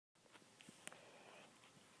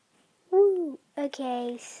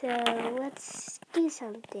Okay, so let's do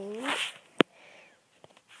something.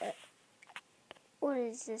 What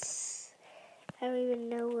is this? I don't even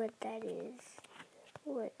know what that is.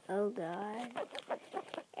 What? Oh God.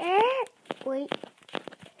 Wait.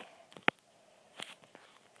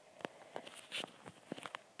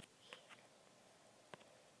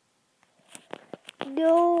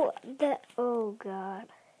 No, oh God.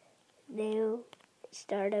 No.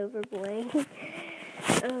 Start over blank.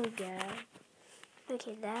 Oh God.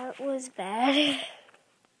 Okay, that was bad.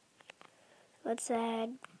 Let's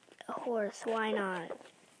add a horse. Why not?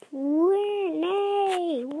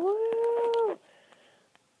 Nay! Woo!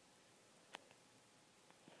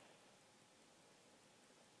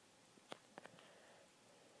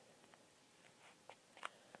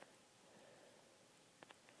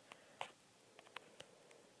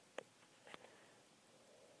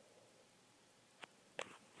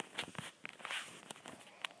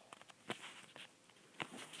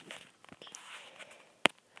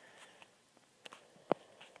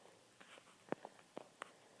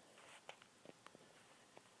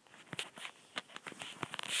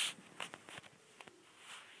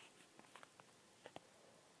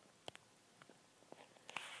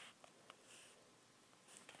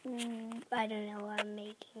 I don't know what I'm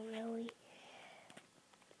making, really.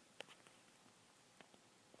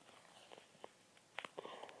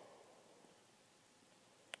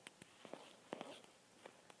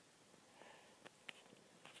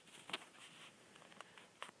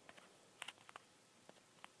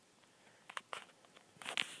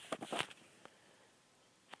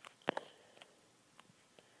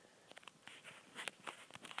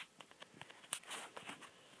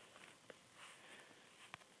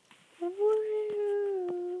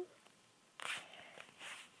 Woo.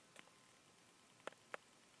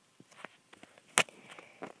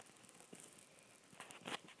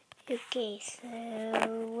 Okay, so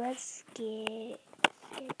let's get.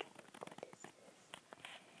 Okay,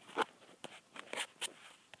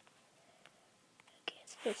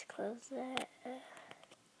 let's just close that.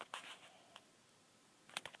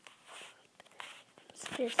 Let's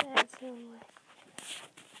just add some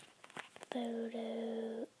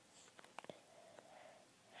photos.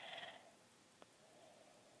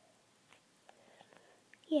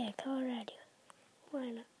 Yeah, Colorado. Why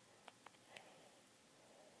not?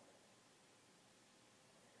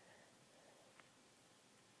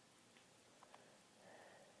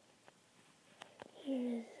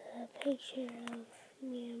 Here's a picture of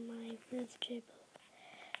me and my first trip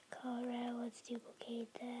of Colorado. Let's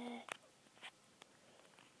duplicate that.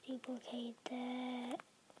 Duplicate that.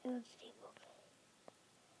 Let's duplicate.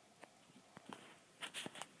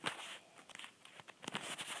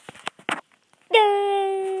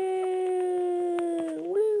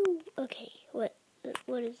 Woo! Okay, what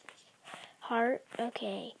is this? Heart?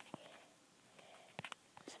 Okay.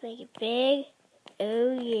 Let's make it big.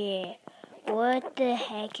 Oh yeah. What the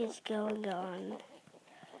heck is going on?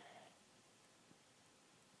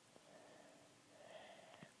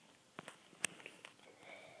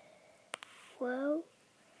 Well,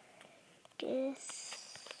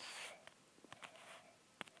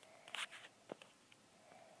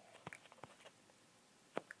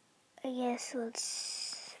 I guess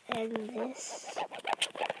let's end this.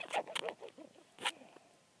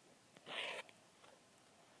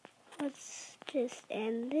 Let's just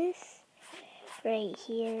end this right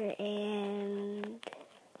here and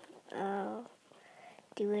I'll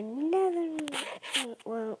do another.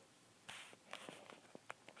 Well,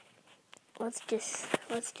 let's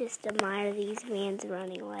just admire these vans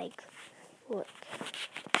running. Like, look.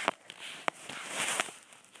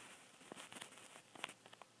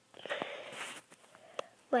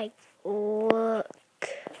 Like, look,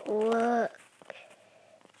 look,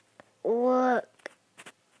 look,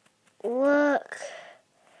 look,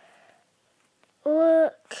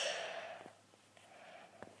 look.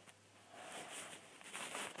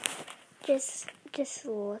 Just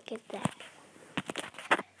look at that.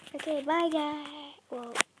 Okay, bye guys.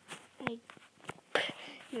 Well,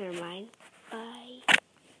 never mind. Bye.